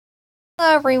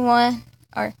Hello everyone,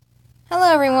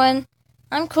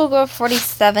 I'm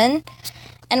CoolGirl47,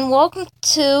 and welcome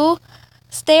to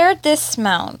Stair,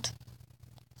 Dismount.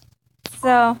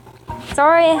 So,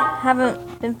 sorry I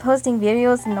haven't been posting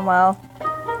videos in a while.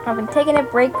 I've been taking a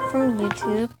break from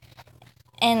YouTube,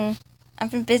 and I've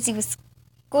been busy with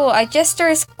school. I just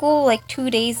started school like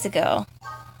 2 days ago.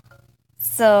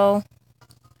 So,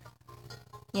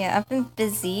 yeah, I've been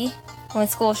busy going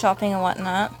school shopping and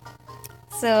whatnot.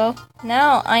 So,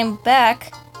 now I'm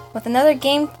back with another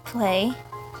gameplay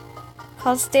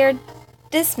called Stair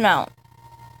Dismount.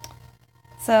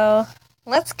 So,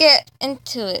 let's get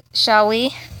into it, shall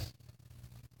we?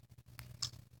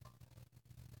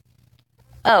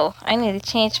 Oh, I need to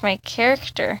change my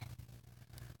character.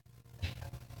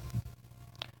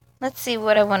 Let's see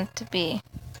what I want it to be.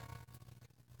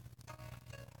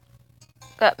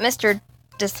 Got Mr.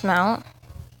 Dismount.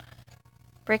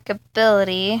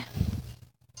 Breakability.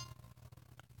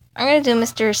 I'm gonna do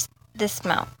Mr.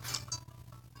 Dismount.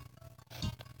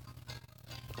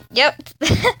 Yep,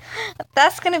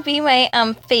 that's gonna be my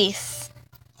face.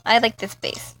 I like this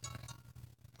face.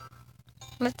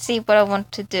 Let's see what I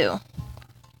want to do.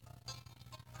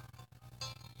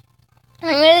 I'm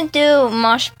gonna do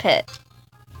Mosh Pit.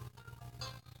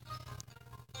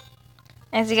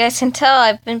 As you guys can tell,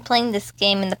 I've been playing this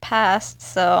game in the past,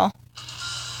 so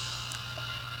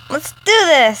let's do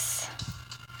this.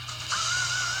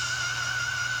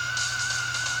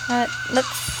 Let's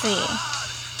see.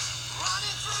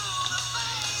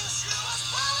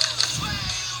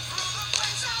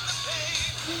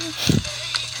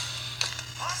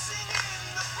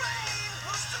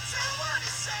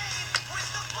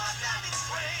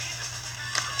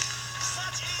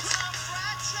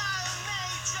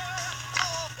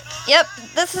 Yep,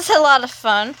 this is a lot of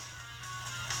fun.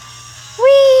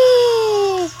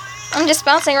 Whee! I'm just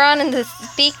bouncing around in the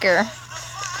speaker.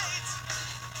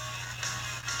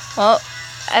 Well,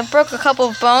 I broke a couple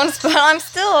of bones, but I'm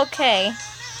still okay.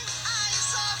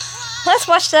 Let's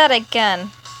watch that again.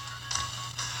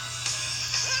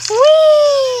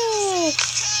 Whee!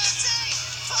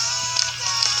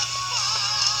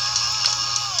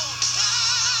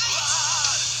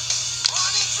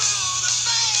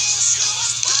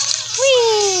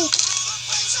 Whee!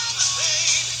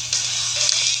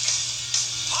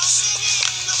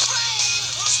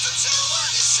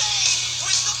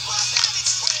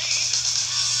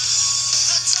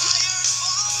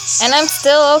 And I'm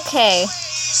still okay.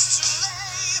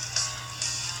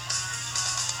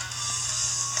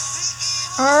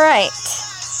 Alright.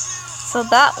 So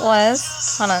that was...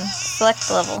 Hold on. Select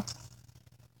level.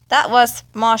 That was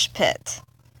Mosh Pit.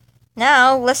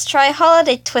 Now, let's try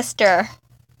Holiday Twister.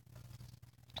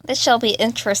 This shall be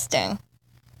interesting.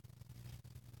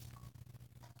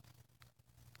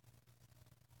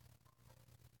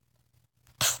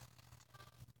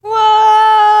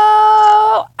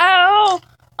 Whoa! Ow!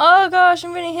 Oh gosh,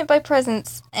 I'm getting hit by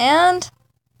presents. And...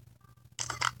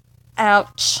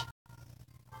 ouch.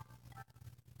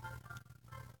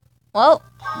 Well,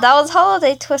 that was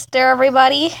Holiday Twister,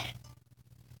 everybody.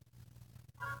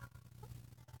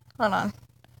 Hold on.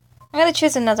 I'm gonna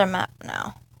choose another map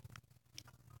now.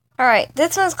 Alright,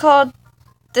 this one's called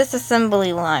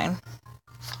Disassembly Line.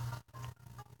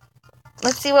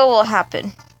 Let's see what will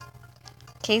happen.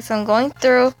 Okay, so I'm going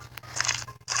through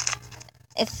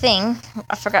a thing.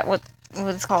 I forgot what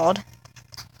it's called.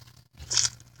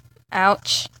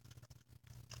 Ouch.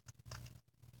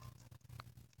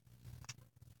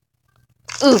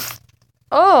 Oof.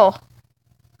 Oh.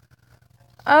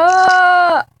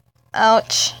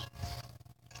 Ouch.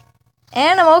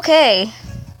 And I'm okay.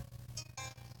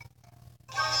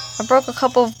 I broke a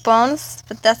couple of bones,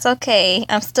 but that's okay.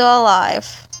 I'm still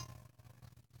alive.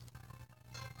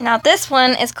 Now this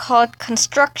one is called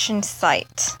Construction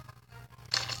Site.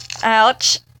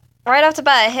 Ouch. Right off the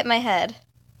bat, I hit my head.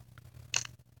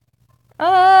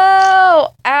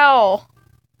 Oh! Ow.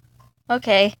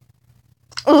 Okay.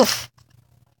 Oof.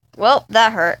 Well,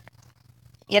 that hurt.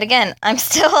 Yet again, I'm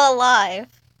still alive.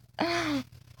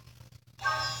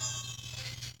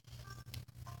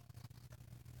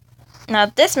 Now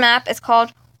this map is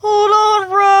called Hold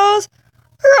On, Rose!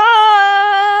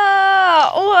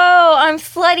 Rah! Whoa, I'm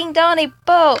sliding down a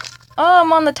boat. Oh,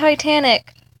 I'm on the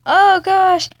Titanic. Oh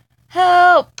gosh,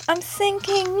 help! I'm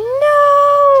sinking.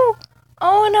 No!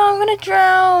 Oh no, I'm gonna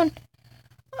drown.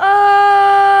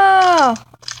 Oh!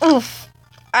 Oof.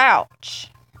 Ouch.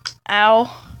 Ow.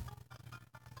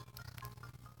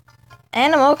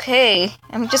 And I'm okay.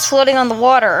 I'm just floating on the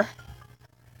water.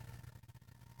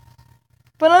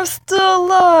 But I'm still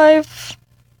alive.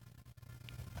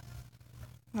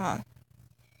 Hold on.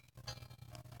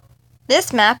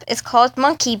 This map is called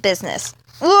Monkey Business.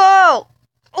 Whoa!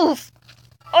 Oof!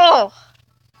 Oh!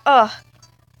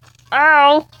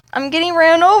 Ow! I'm getting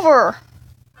ran over!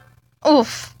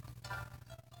 Oof!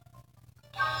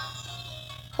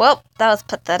 Well, that was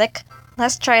pathetic.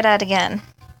 Let's try that again.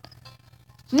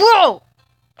 Whoa!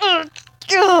 Oh!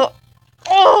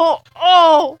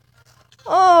 Oh!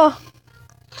 Oh!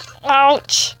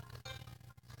 Ouch!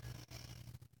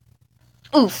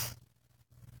 Oof!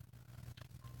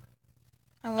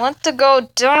 I want to go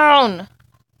down!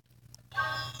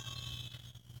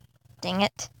 Dang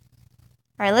it.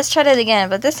 Alright, let's try that again,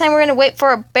 but this time we're gonna wait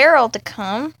for a barrel to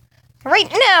come.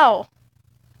 Right now!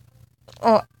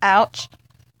 Oh, ouch.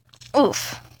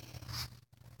 Oof.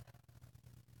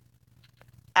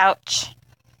 Ouch.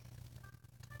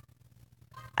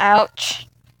 Ouch.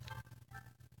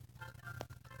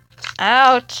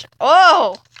 Ouch.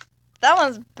 Oh! That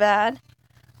one's bad.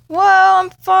 Whoa, I'm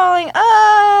falling.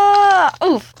 Ah!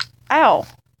 Oof. Ow.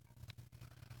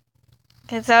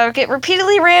 Okay, so I get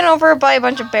repeatedly ran over by a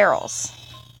bunch of barrels.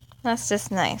 That's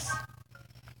just nice.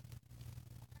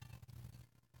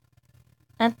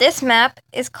 And this map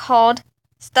is called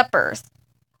Steppers.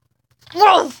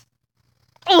 Whoa!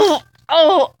 Oh!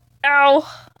 Oh! Ow!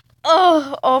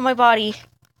 Oh, my body.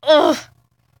 Ugh.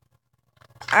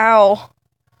 Ow.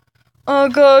 Oh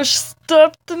gosh,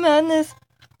 stop the madness.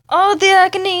 Oh, the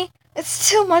agony. It's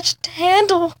too much to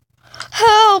handle.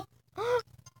 Help!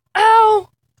 Ow!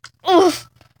 Oof.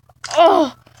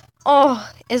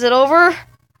 Oh, is it over?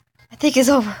 I think it's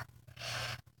over.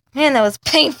 Man, that was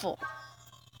painful.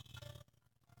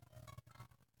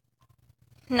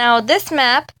 Now, this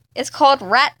map is called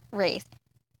Rat Race.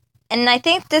 And I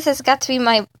think this has got to be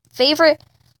my favorite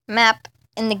map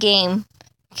in the game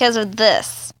because of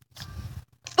this.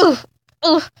 Oof.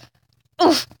 Oof.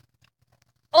 Oof.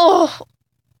 Oh.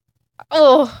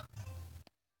 Oh.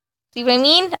 See what I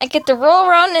mean? I get to roll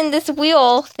around in this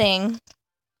wheel thing.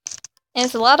 And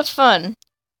it's a lot of fun.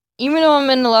 Even though I'm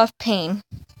in a lot of pain.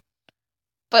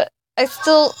 But I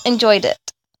still enjoyed it.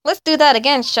 Let's do that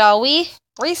again, shall we?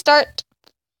 Restart.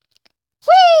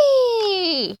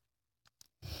 Whee!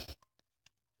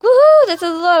 Woohoo! This is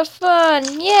a lot of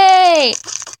fun. Yay!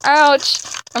 Ouch.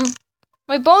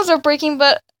 My bones are breaking,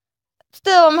 but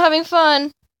still, I'm having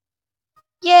fun.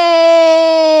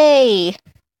 Yay!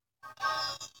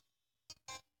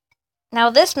 Now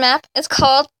this map is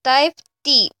called Dive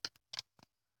Deep.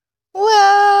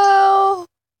 Whoa!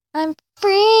 I'm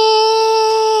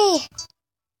free!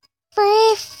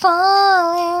 Free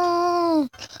falling!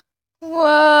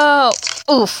 Whoa!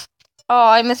 Oof! Oh,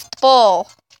 I missed the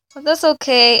ball. But that's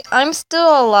okay. I'm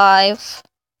still alive.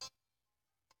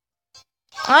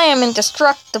 I am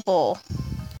indestructible.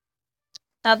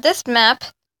 Now this map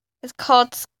is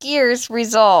called Skier's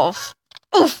Resolve.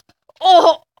 Oof!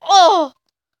 Oh! Oh!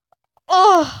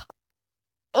 Oh!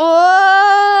 Oh!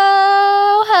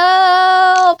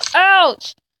 Help!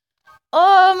 Ouch!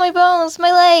 Oh, my bones,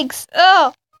 my legs!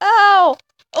 Oh! Ow!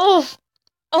 Oof!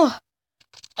 Oh!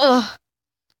 Oh!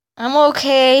 I'm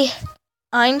okay.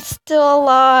 I'm still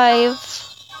alive.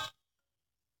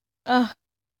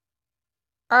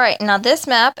 Alright, now this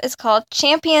map is called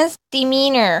Champion's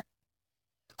Demeanor.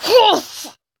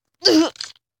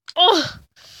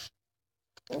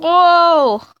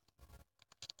 Whoa!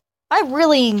 I'm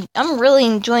really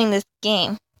enjoying this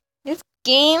game. This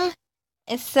game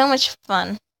is so much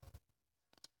fun.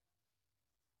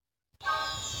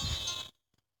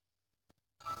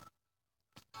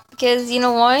 Because, you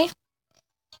know why?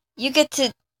 You get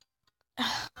to...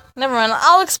 Never mind,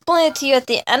 I'll explain it to you at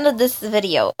the end of this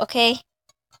video, okay?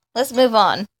 Let's move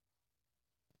on.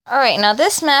 Alright, now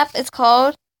this map is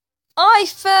called I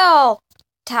Fell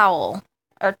Towel.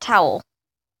 Or Towel.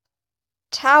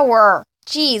 Tower.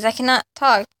 Jeez, I cannot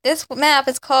talk. This map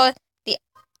is called the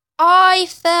I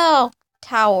Fell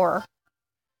Tower.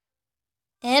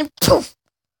 And poof!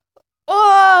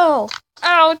 Whoa!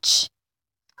 Ouch!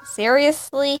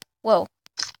 Seriously? Whoa.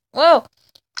 Whoa!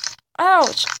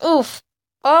 Ouch! Oof!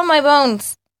 Oh, my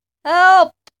bones!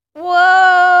 Help!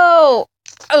 Whoa!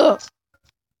 Ugh!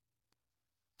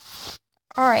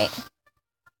 Alright.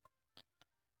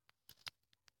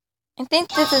 I think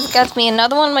this has got to be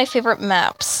another one of my favorite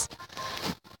maps.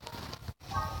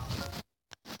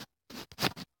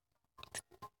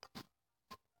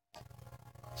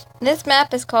 This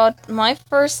map is called My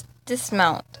First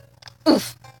Dismount.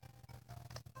 Oof!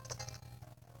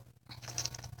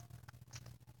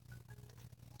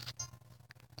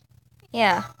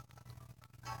 Yeah.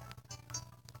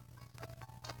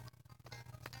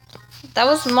 That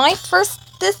was my first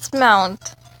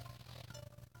dismount.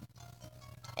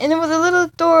 And it was a little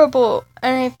adorable.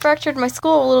 And I fractured my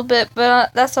skull a little bit,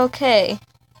 but that's okay.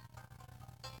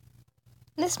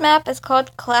 This map is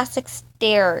called Classic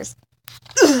Stairs.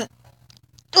 Ugh.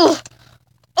 Ugh.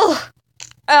 Ugh.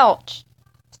 Ouch.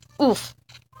 Oof.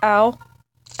 Ow.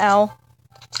 Ow.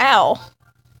 Ow.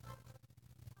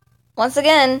 Once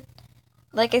again,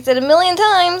 like I said a million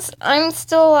times, I'm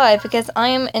still alive because I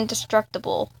am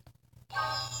indestructible.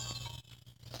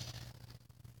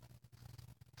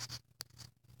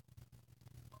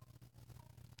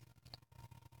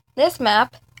 This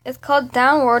map is called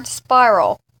Downward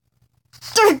Spiral.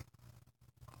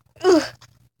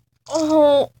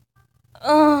 Oh.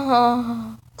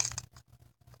 Oh.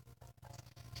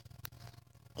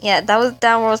 Yeah, that was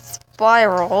Downward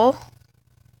Spiral.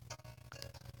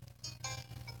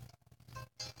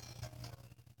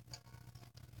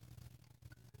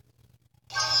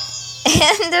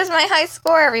 And there's my high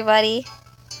score, everybody.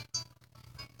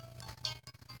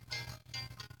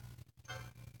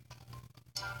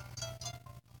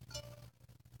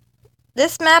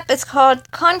 This map is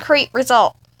called Concrete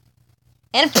Result.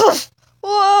 And poof!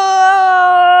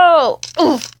 Whoa!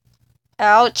 Oof!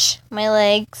 Ouch, my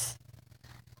legs.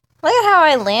 Look at how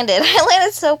I landed. I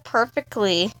landed so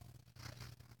perfectly.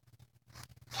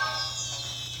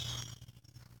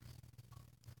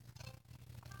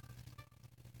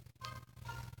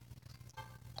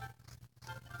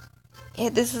 Yeah,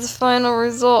 this is the final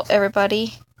result,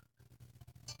 everybody.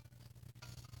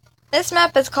 This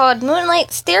map is called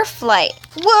Moonlight Stair Flight.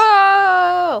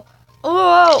 Whoa!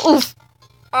 Whoa! Oof!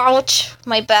 Ouch!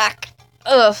 My back.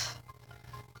 Ugh.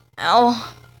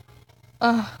 Ow.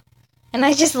 Ugh. And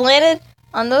I just landed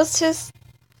on those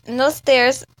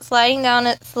stairs, sliding down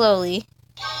it slowly.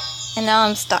 And now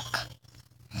I'm stuck.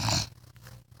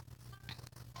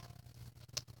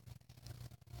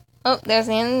 Oh, there's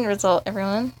the end result,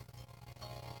 everyone.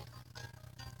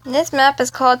 This map is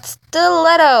called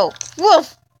Stiletto.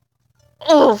 Woof!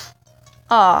 Oof!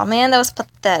 Aw, man, that was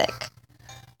pathetic.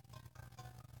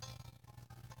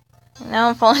 Now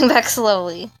I'm falling back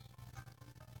slowly.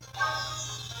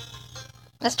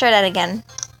 Let's try that again.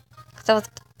 Because that was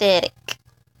pathetic.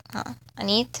 I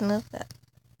need to move that.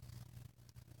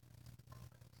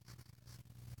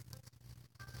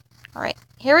 Alright,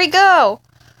 here we go!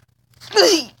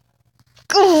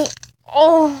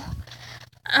 Oh!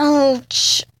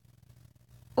 Ouch!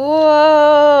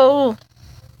 Whoa!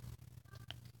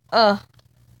 Ugh.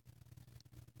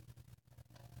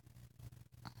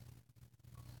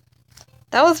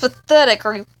 That was pathetic.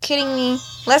 Are you kidding me?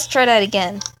 Let's try that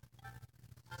again.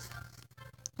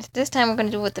 This time we're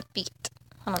gonna do it with the feet.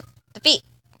 Hold on. The feet.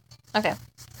 Okay. Here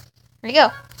we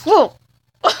go. Whoa!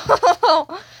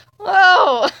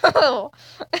 Whoa!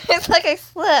 It's like I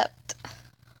slipped.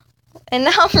 And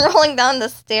now I'm rolling down the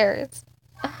stairs.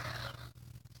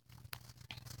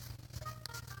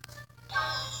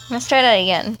 Let's try that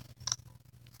again.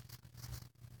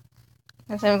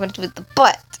 This time we're going to do it with the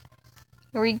butt.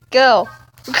 Here we go.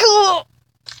 Oh!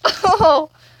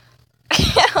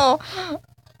 Ow!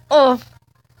 Oh!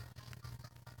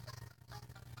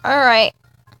 Alright.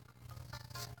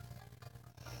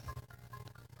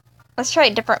 Let's try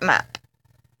a different map.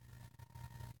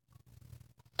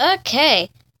 Okay,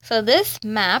 so this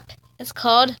map is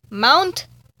called Mount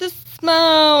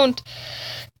Dismount.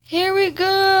 Here we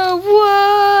go.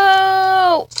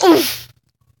 Whoa! Oof!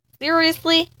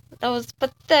 Seriously? That was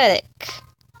pathetic.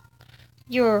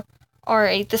 You are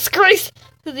a disgrace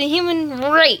to the human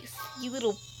race, you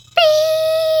little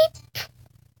beep!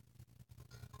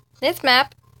 This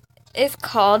map is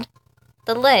called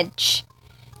The Ledge.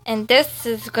 And this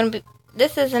is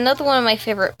another one of my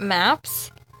favorite maps.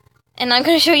 And I'm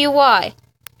gonna show you why.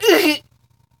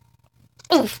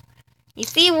 Oof! You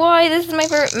see why this is my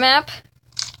favorite map?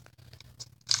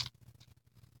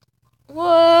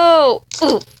 Whoa!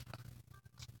 Oof!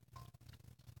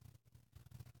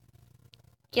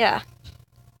 Yeah.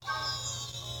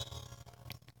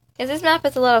 Because this map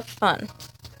is a lot of fun.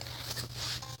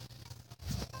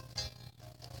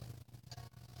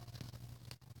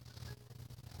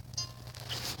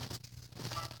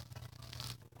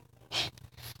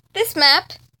 This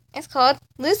map is called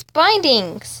Loose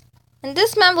Bindings. And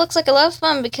this map looks like a lot of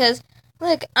fun because,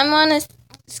 look, I'm on a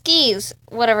skis,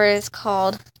 whatever it's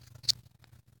called.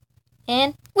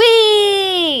 And,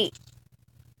 whee!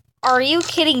 Are you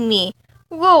kidding me?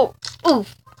 Whoa!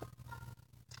 Oof!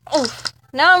 Oof!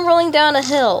 Now I'm rolling down a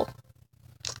hill.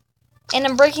 And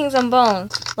I'm breaking some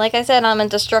bones. Like I said, I'm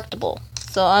indestructible.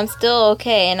 So I'm still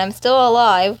okay, and I'm still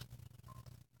alive.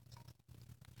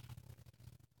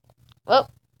 Well,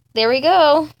 there we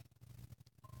go.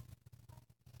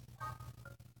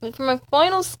 And for my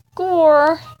final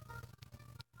score,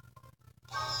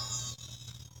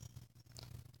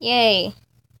 Yay.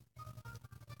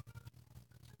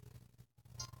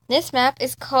 This map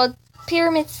is called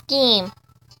Pyramid Scheme.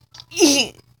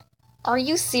 Are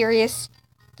you serious?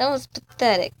 That was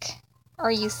pathetic.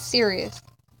 Are you serious?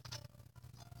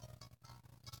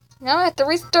 Now I have to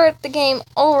restart the game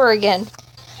over again.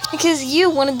 Because you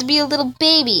wanted to be a little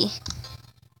baby.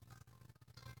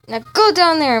 Now go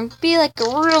down there and be like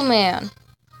a real man.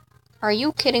 Are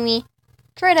you kidding me?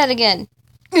 Try that again.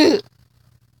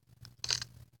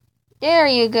 There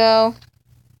you go.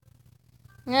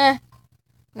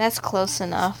 That's close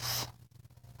enough.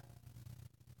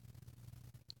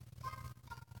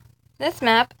 This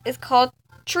map is called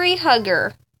Tree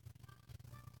Hugger.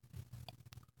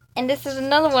 And this is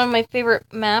another one of my favorite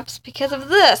maps because of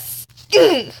this.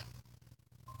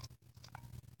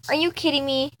 Are you kidding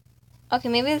me? Okay,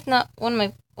 maybe it's not one of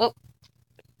my... Oh,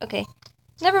 okay.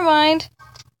 Never mind.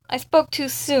 I spoke too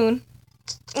soon.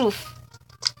 Oof.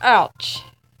 Ouch.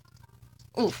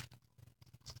 Oof.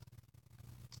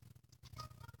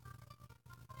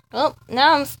 Well,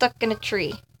 now I'm stuck in a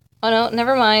tree. Oh no,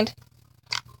 never mind.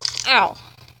 Ow.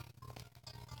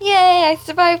 Yay, I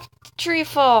survived the tree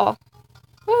fall.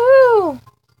 Woohoo!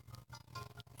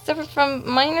 Suffered from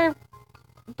minor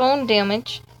bone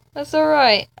damage. That's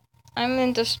alright. I'm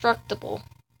indestructible.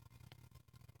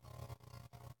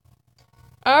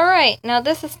 Alright, now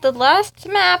this is the last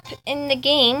map in the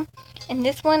game. And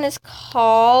this one is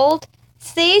called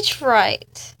Stage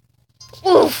Fright.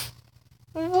 Oof!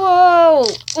 Whoa!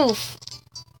 Oof!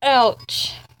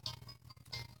 Ouch!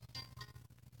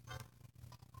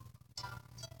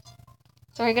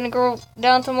 So we're gonna go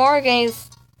down some more, or gonna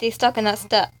stay stuck in that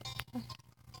step?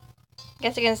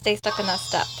 Guess you're gonna stay stuck in that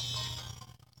step.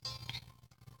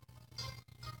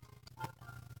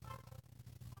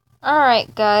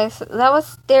 Alright guys, that was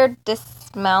Stair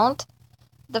Dismount.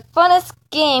 The funnest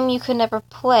game you could ever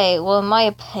play, well in my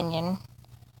opinion.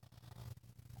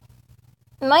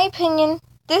 In my opinion,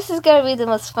 this is gonna be the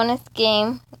most funnest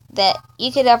game that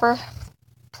you could ever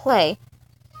play.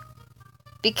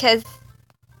 Because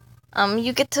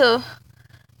you get to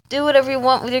do whatever you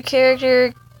want with your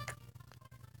character,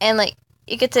 and like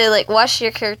you get to like watch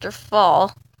your character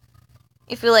fall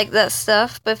if you like that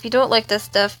stuff. But if you don't like that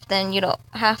stuff, then you don't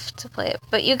have to play it.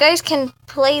 But you guys can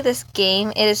play this game.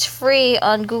 It is free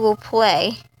on Google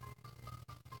Play.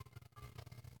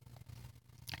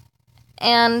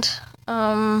 And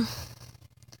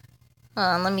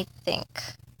let me think.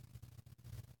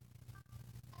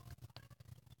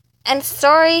 And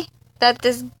sorry that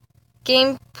this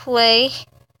gameplay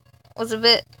was a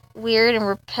bit weird and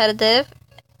repetitive,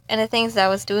 and the things that I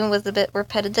was doing was a bit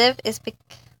repetitive.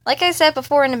 Like I said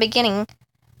before in the beginning,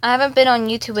 I haven't been on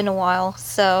YouTube in a while,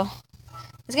 so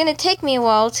it's gonna take me a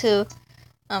while to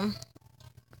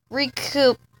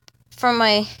recoup from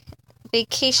my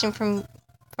vacation from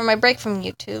my break from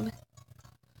YouTube.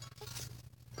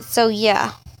 So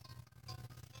yeah.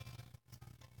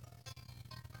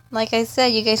 Like I said,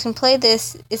 you guys can play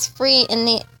this. It's free in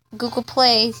the Google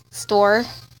Play Store.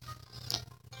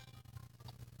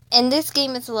 And this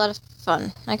game is a lot of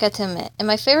fun, I got to admit. And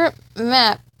my favorite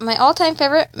map, my all-time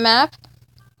favorite map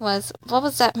was, what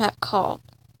was that map called?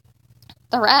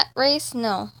 The Rat Race?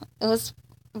 No. It was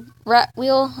Rat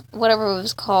Wheel, whatever it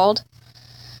was called.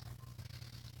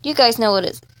 You guys know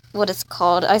what it's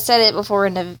called. I said it before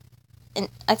in the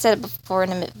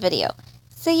video.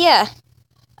 So yeah,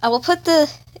 I will put the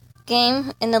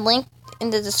game in the link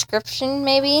in the description,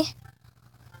 maybe,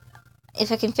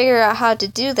 if I can figure out how to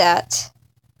do that.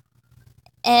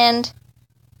 And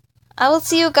I will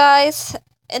see you guys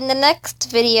in the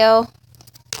next video.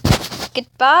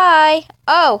 Goodbye.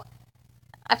 Oh,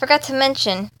 I forgot to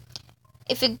mention,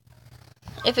 if you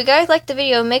guys like the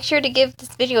video, make sure to give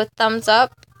this video a thumbs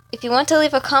up. If you want to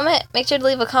leave a comment, make sure to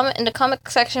leave a comment in the comment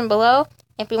section below.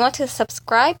 If you want to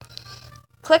subscribe,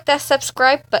 click that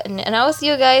subscribe button, and I will see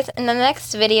you guys in the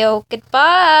next video.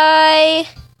 Goodbye!